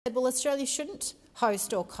said, well, Australia shouldn't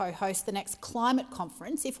host or co-host the next climate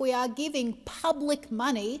conference if we are giving public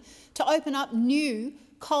money to open up new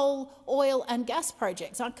coal, oil and gas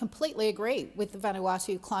projects. I completely agree with the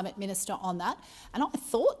Vanuatu Climate Minister on that, and I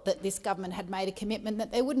thought that this government had made a commitment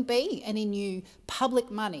that there wouldn't be any new public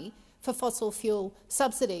money for fossil fuel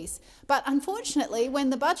subsidies. But unfortunately, when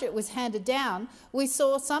the budget was handed down, we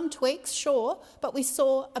saw some tweaks, sure, but we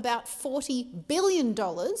saw about $40 billion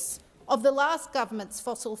of the last government's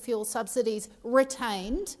fossil fuel subsidies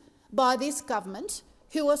retained by this government,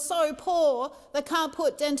 who are so poor they can't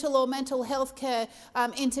put dental or mental health care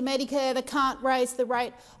into Medicare, they can't raise the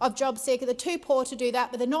rate of job seeker. They're too poor to do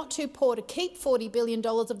that, but they're not too poor to keep $40 billion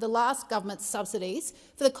of the last government's subsidies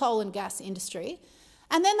for the coal and gas industry.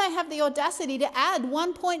 And then they have the audacity to add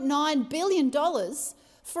 $1.9 billion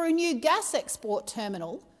for a new gas export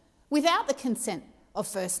terminal without the consent of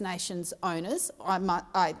First Nations owners.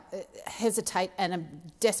 I hesitate and am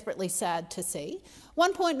desperately sad to see.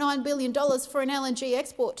 $1.9 billion for an LNG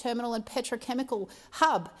export terminal and petrochemical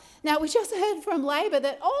hub. Now, we just heard from Labor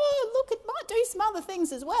that, oh, look, it might do some other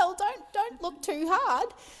things as well. Don't look too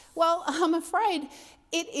hard. Well, I'm afraid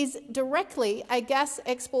it is directly a gas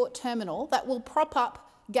export terminal that will prop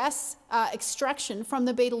up gas extraction from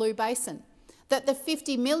the Beetaloo Basin, that the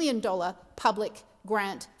 $50 million public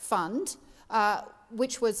grant fund,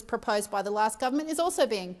 which was proposed by the last government, is also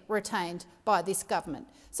being retained by this government.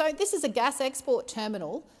 So this is a gas export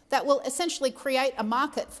terminal that will essentially create a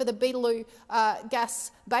market for the Beetaloo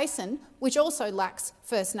gas basin, which also lacks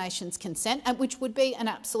First Nations consent and which would be an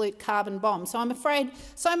absolute carbon bomb. So I'm afraid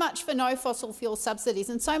so much for no fossil fuel subsidies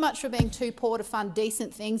and so much for being too poor to fund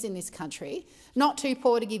decent things in this country, not too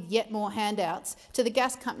poor to give yet more handouts to the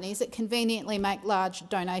gas companies that conveniently make large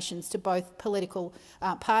donations to both political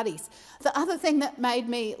parties. The other thing that made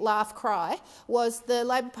me laugh cry was the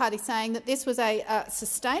Labor Party saying that this was a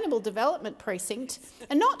sustainable development precinct,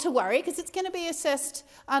 and not to worry because it's going to be assessed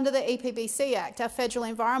under the EPBC Act, our federal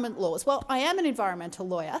environment laws. Well, I am an environmental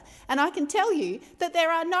lawyer and I can tell you that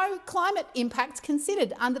there are no climate impacts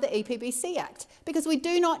considered under the EPBC Act because we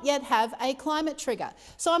do not yet have a climate trigger.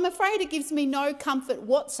 So I'm afraid it gives me no comfort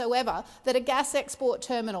whatsoever that a gas export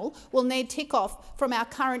terminal will need tick off from our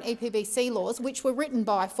current EPBC laws, which were written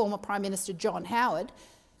by former Prime Minister John Howard,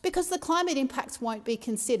 because the climate impacts won't be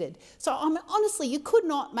considered. So honestly, you could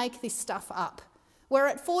not make this stuff up. We're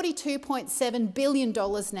at $42.7 billion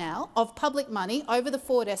now of public money over the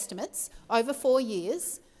Ford estimates over 4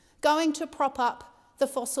 years going to prop up the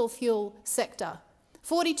fossil fuel sector.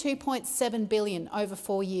 $42.7 billion over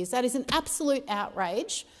 4 years. That is an absolute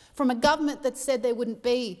outrage from a government that said there wouldn't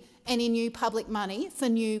be any new public money for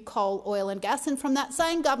new coal, oil and gas, and from that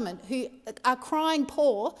same government who are crying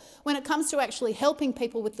poor when it comes to actually helping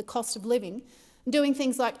people with the cost of living, doing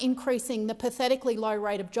things like increasing the pathetically low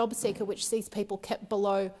rate of job seeker, which sees people kept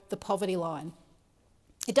below the poverty line.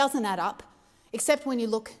 It doesn't add up, except when you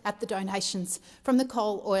look at the donations from the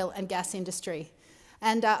coal, oil and gas industry.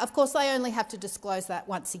 And of course, they only have to disclose that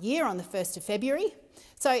once a year on the 1st of February.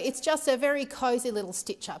 So it's just a very cosy little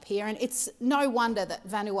stitch up here, and it's no wonder that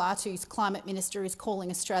Vanuatu's Climate Minister is calling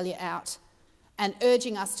Australia out and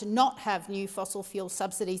urging us to not have new fossil fuel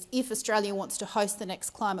subsidies if Australia wants to host the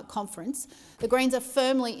next climate conference. The Greens are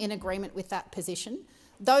firmly in agreement with that position.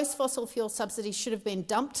 Those fossil fuel subsidies should have been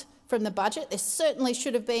dumped from the budget. There certainly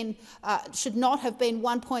should not have been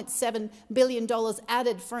 $1.7 billion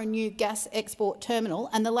added for a new gas export terminal,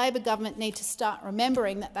 and the Labor government need to start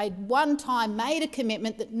remembering that they'd one time made a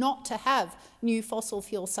commitment that not to have new fossil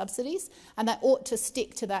fuel subsidies, and they ought to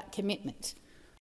stick to that commitment.